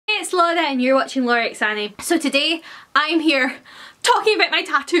it's Laura and you're watching Lauraxannie. So today I'm here talking about my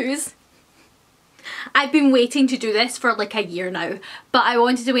tattoos. I've been waiting to do this for like a year now, but I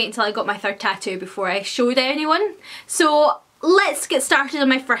wanted to wait until I got my third tattoo before I showed anyone. So let's get started on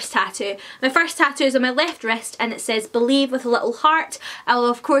my first tattoo. My first tattoo is on my left wrist and it says believe with a little heart. I will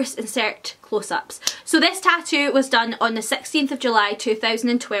of course insert close-ups. So this tattoo was done on the 16th of July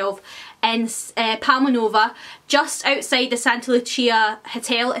 2012 in Palmanova, just outside the Santa Lucia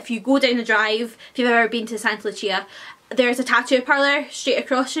Hotel. If you go down the drive, if you've ever been to Santa Lucia, there's a tattoo parlour straight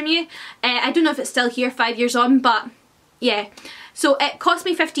across from you. I don't know if it's still here 5 years on, but yeah. So it cost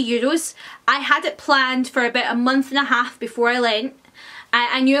me €50. I had it planned for about a month and a half before I went.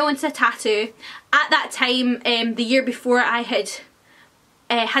 I knew I wanted a tattoo. At that time, the year before, I had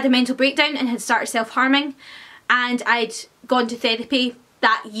had a mental breakdown and had started self-harming, and I'd gone to therapy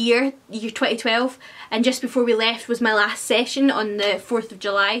that year 2012, and just before we left was my last session. On the 4th of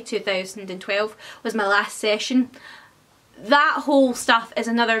July 2012 was my last session. That whole stuff is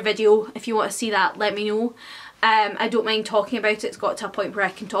another video. If you want to see that, let me know. I don't mind talking about it. It's got to a point where I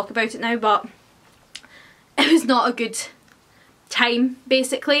can talk about it now, but it was not a good time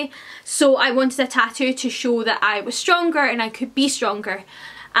basically. So I wanted a tattoo to show that I was stronger and I could be stronger.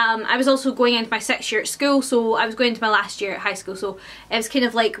 I was also going into my 6th year at school, so I was going into my last year at high school, so it was kind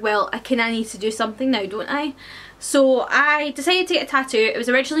of like, well, I kind of need to do something now, don't I? So I decided to get a tattoo. It was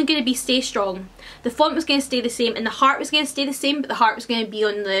originally going to be stay strong. The font was going to stay the same and the heart was going to stay the same, but the heart was going to be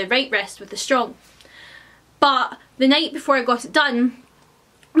on the right wrist with the strong. But the night before I got it done,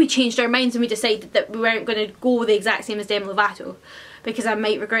 we changed our minds and we decided that we weren't going to go the exact same as Demi Lovato, because I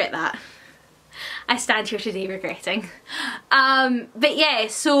might regret that. I stand here today regretting. But yeah,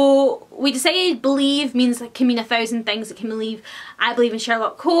 so we decided believe means, it can mean 1,000 things. It can believe I believe in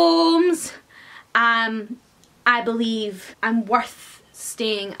Sherlock Holmes. I believe I'm worth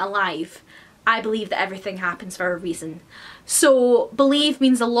staying alive. I believe that everything happens for a reason. So believe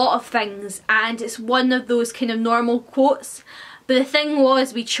means a lot of things, and it's one of those kind of normal quotes. But the thing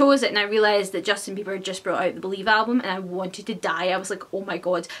was, we chose it and I realised that Justin Bieber had just brought out the Believe album and I wanted to die. I was like, oh my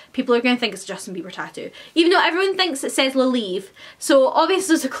god, people are going to think it's a Justin Bieber tattoo. Even though everyone thinks it says Believe. So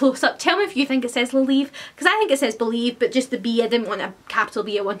obviously there's a close-up. Tell me if you think it says Believe, because I think it says Believe, but just the B. I didn't want a capital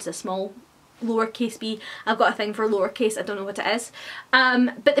B, I wanted a small lowercase b. I've got a thing for lowercase, I don't know what it is.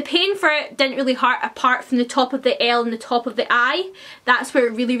 But the pain for it didn't really hurt apart from the top of the L and the top of the I. That's where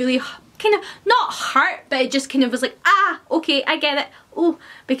it really kind of, not hurt, but it just kind of was like, ah, okay, I get it. Oh,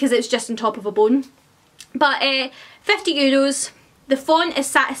 because it's just on top of a bone. But €50. The font is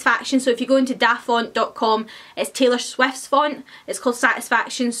Satisfaction, so if you go into dafont.com, it's Taylor Swift's font. It's called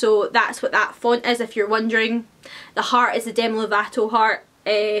Satisfaction, so that's what that font is if you're wondering. The heart is the Demi Lovato heart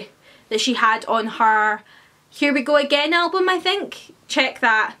that she had on her Here We Go Again album, I think. Check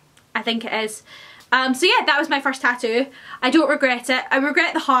that, I think it is. So yeah, that was my first tattoo. I don't regret it. I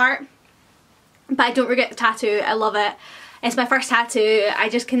regret the heart, but I don't regret the tattoo. I love it. It's my first tattoo. I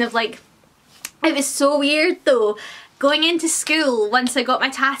just kind of like, it was so weird though. Going into school, once I got my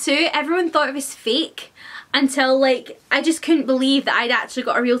tattoo, everyone thought it was fake. Until like, I just couldn't believe that I'd actually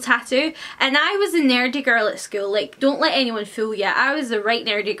got a real tattoo. And I was a nerdy girl at school, like don't let anyone fool you. I was the right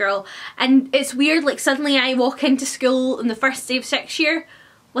nerdy girl. And it's weird, like suddenly I walk into school on the first day of 6th year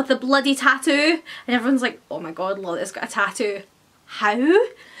with a bloody tattoo. And everyone's like, oh my god, Lola's got a tattoo. How?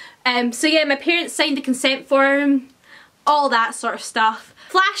 So yeah, my parents signed the consent form, all that sort of stuff.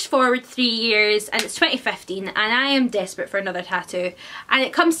 Flash forward 3 years and it's 2015 and I am desperate for another tattoo. And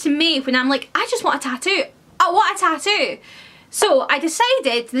it comes to May when I'm like, I just want a tattoo. I want a tattoo. So I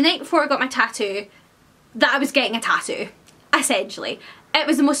decided the night before I got my tattoo that I was getting a tattoo, essentially. It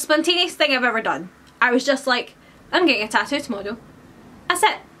was the most spontaneous thing I've ever done. I was just like, I'm getting a tattoo tomorrow. That's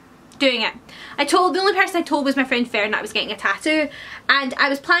it. Doing it. The only person I told was my friend Fern that I was getting a tattoo, and I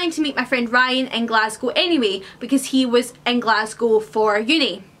was planning to meet my friend Ryan in Glasgow anyway because he was in Glasgow for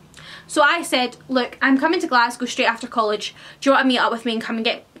uni. So I said, look, I'm coming to Glasgow straight after college. Do you want to meet up with me and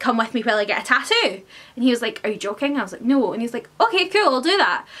come with me while I get a tattoo? And he was like, are you joking? I was like, no. And he's like, okay, cool, I'll do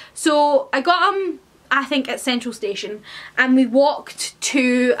that. So I got him, I think at Central Station, and we walked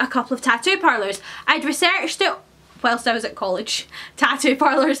to a couple of tattoo parlours. I'd researched it whilst I was at college, tattoo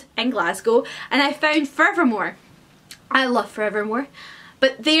parlours in Glasgow, and I found Forevermore. I love Forevermore,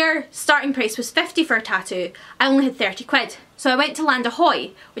 but their starting price was 50 for a tattoo. I only had 30 quid. So I went to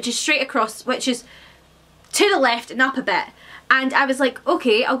Landahoy, which is straight across, which is to the left and up a bit. And I was like,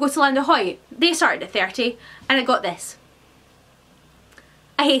 okay, I'll go to Landahoy. They started at 30, and I got this.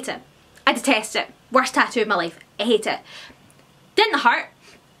 I hate it. I detest it. Worst tattoo of my life. I hate it. Didn't hurt.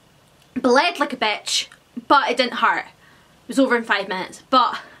 Bled like a bitch. But it didn't hurt. It was over in 5 minutes.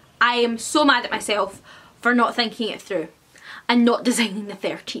 But I am so mad at myself for not thinking it through and not designing the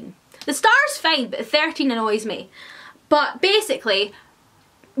 13. The star's fine, but the 13 annoys me. But basically,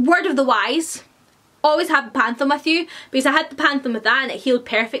 word of the wise, always have the panther with you, because I had the panther with that and it healed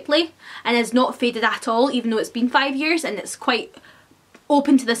perfectly and has not faded at all, even though it's been 5 years and it's quite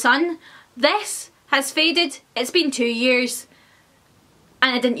open to the sun. This has faded, it's been 2 years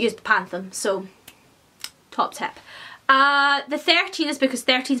and I didn't use the panther, so top tip. The 13 is because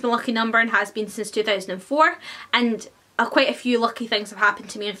 13 is my lucky number and has been since 2004, and quite a few lucky things have happened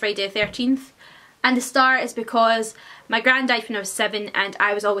to me on Friday the 13th. And the star is because my gran died when I was 7 and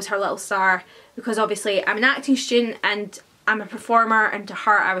I was always her little star, because obviously I'm an acting student and I'm a performer, and to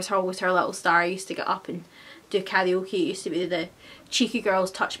her I was always her little star. I used to get up and do karaoke. It used to be the cheeky girls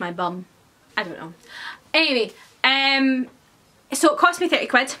touch my bum. I don't know. Anyway, so it cost me 30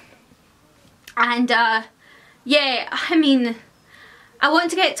 quid. And yeah, I mean, I want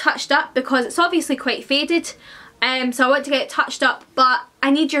to get it touched up because it's obviously quite faded. So I want to get it touched up, but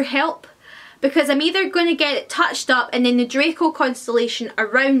I need your help, because I'm either going to get it touched up and then the Draco constellation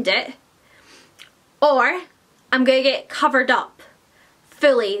around it, or I'm going to get it covered up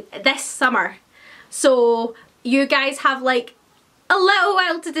fully this summer. So you guys have like a little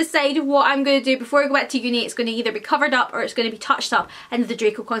while to decide what I'm going to do before I go back to uni. It's going to either be covered up or it's going to be touched up into the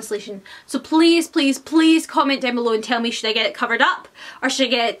Draco constellation. So please, please, please comment down below and tell me, should I get it covered up or should I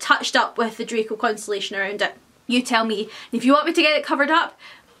get it touched up with the Draco constellation around it? You tell me. And if you want me to get it covered up,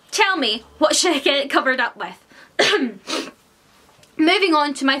 tell me, what should I get it covered up with? Moving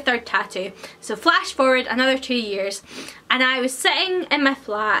on to my third tattoo. So flash forward another 2 years and I was sitting in my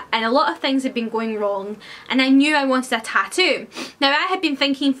flat and a lot of things had been going wrong and I knew I wanted a tattoo. Now I had been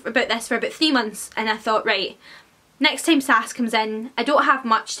thinking about this for about 3 months and I thought, right, next time SAS comes in, I don't have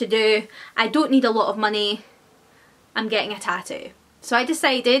much to do, I don't need a lot of money, I'm getting a tattoo. So I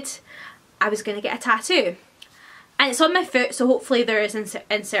decided I was going to get a tattoo. And it's on my foot, so hopefully there is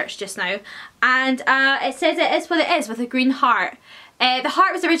inserts just now. And it says it is what it is, with a green heart. The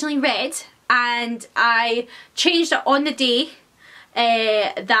heart was originally red, and I changed it on the day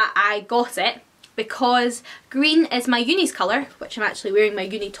that I got it, because green is my uni's colour, which I'm actually wearing my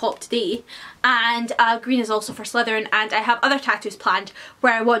uni top today, and green is also for Slytherin, and I have other tattoos planned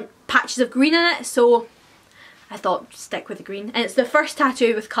where I want patches of green in it, so I thought stick with the green. And it's the first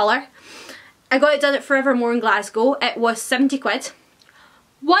tattoo with colour. I got it done at Forevermore in Glasgow. It was 70 quid.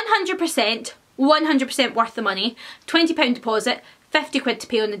 100% worth the money. £20 deposit, 50 quid to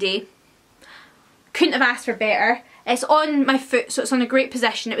pay on the day. Couldn't have asked for better. It's on my foot, so it's on a great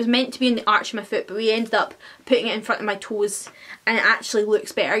position. It was meant to be in the arch of my foot, but we ended up putting it in front of my toes and it actually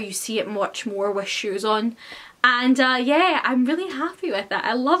looks better. You see it much more with shoes on. And yeah, I'm really happy with it.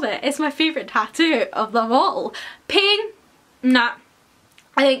 I love it. It's my favourite tattoo of them all. Pain? Nah.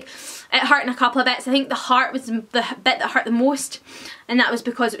 I think it hurt in a couple of bits. I think the heart was the bit that hurt the most, and that was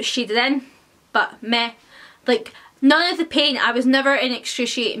because it was shaded in. But meh. Like, none of the pain, I was never in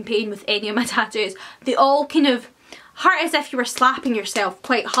excruciating pain with any of my tattoos. They all kind of hurt as if you were slapping yourself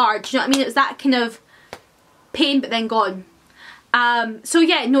quite hard. Do you know what I mean? It was that kind of pain but then gone. So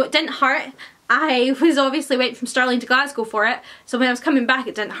yeah, no, it didn't hurt. I was obviously went from Stirling to Glasgow for it, so when I was coming back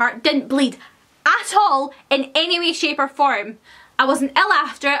it didn't hurt, didn't bleed at all in any way, shape or form. I wasn't ill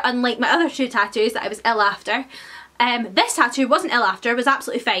after it, unlike my other two tattoos that I was ill after. This tattoo wasn't ill after, it was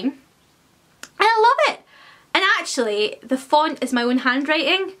absolutely fine. And I love it. And actually, the font is my own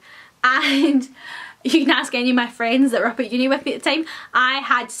handwriting. And you can ask any of my friends that were up at uni with me at the time. I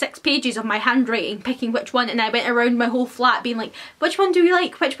had 6 pages of my handwriting, picking which one, and I went around my whole flat being like, which one do we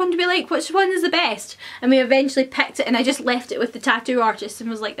like? Which one do we like? Which one is the best? And we eventually picked it, and I just left it with the tattoo artist and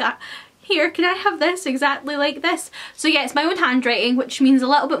was like that. Here, can I have this exactly like this? So yeah, it's my own handwriting, which means a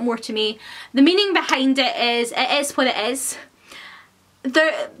little bit more to me. The meaning behind it is what it is.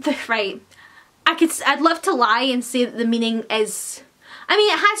 Right. I'd love to lie and say that the meaning is, I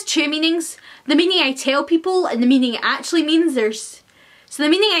mean, it has 2 meanings. The meaning I tell people and the meaning it actually means. So the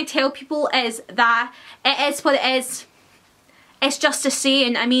meaning I tell people is that it is what it is. It's just a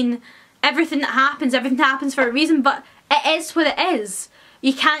saying. I mean, everything happens for a reason, but it is what it is.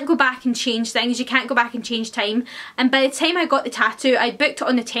 You can't go back and change things, you can't go back and change time. And by the time I got the tattoo, I booked it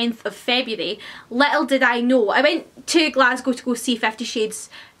on the 10th of February. Little did I know. I went to Glasgow to go see 50 Shades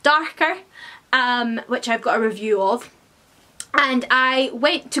Darker, which I've got a review of. And I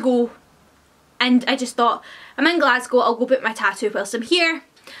went to go, and I just thought, I'm in Glasgow, I'll go book my tattoo whilst I'm here.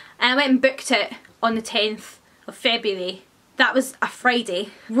 And I went and booked it on the 10th of February. That was a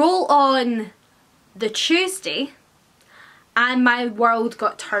Friday. Roll on the Tuesday, and my world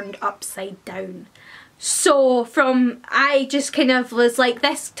got turned upside down. So I just kind of was like,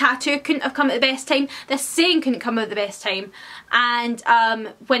 this tattoo couldn't have come at the best time, this saying couldn't come at the best time. And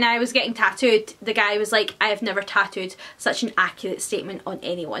when I was getting tattooed, the guy was like, I have never tattooed such an accurate statement on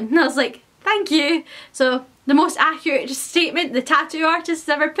anyone. And I was like, thank you. So the most accurate statement the tattoo artist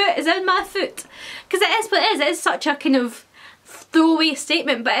has ever put is in my foot. Because it is what it is. It is such a kind of throwaway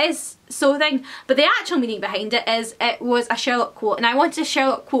statement, but it is so thing. But the actual meaning behind it is, it was a Sherlock quote, and I wanted a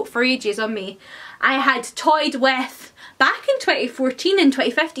Sherlock quote for ages on me. I had toyed with, back in 2014 and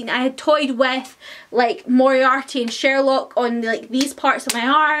 2015, I had toyed with like Moriarty and Sherlock on like these parts of my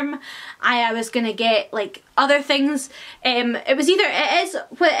arm. I was gonna get like other things. It was either it is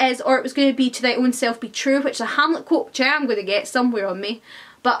what it is, or it was gonna be to thy own self be true, which is a Hamlet quote, which I am gonna get somewhere on me,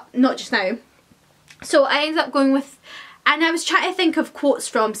 but not just now. So I ended up going with, and I was trying to think of quotes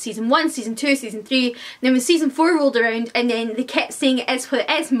from season 1, season 2, season 3, and then when season 4 rolled around and then they kept saying it is what it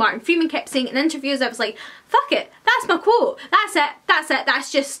is, Martin Freeman kept saying it in interviews, I was like, fuck it, that's my quote, that's it,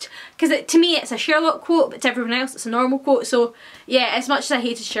 that's just, because to me it's a Sherlock quote, but to everyone else it's a normal quote. So yeah, as much as I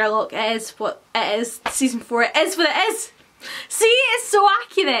hated Sherlock, it is what it is, season 4, it is what it is. See, it's so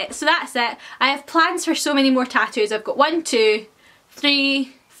accurate. So that's it. I have plans for so many more tattoos. I've got 1, 2,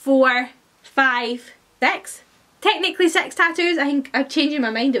 3, 4, 5, 6. Technically 6 tattoos. I think I'm changing my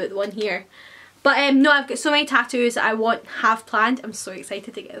mind about the one here. But no, I've got so many tattoos that I have planned. I'm so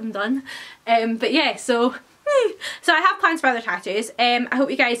excited to get them done. But yeah, so I have plans for other tattoos. I hope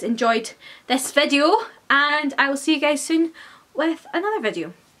you guys enjoyed this video, and I will see you guys soon with another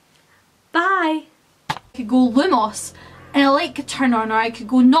video. Bye! I could go Lumos and a light could turn on, or I could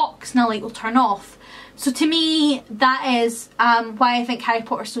go Nox and a light will turn off. So to me, that is why I think Harry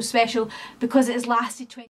Potter's so special, because it has lasted 20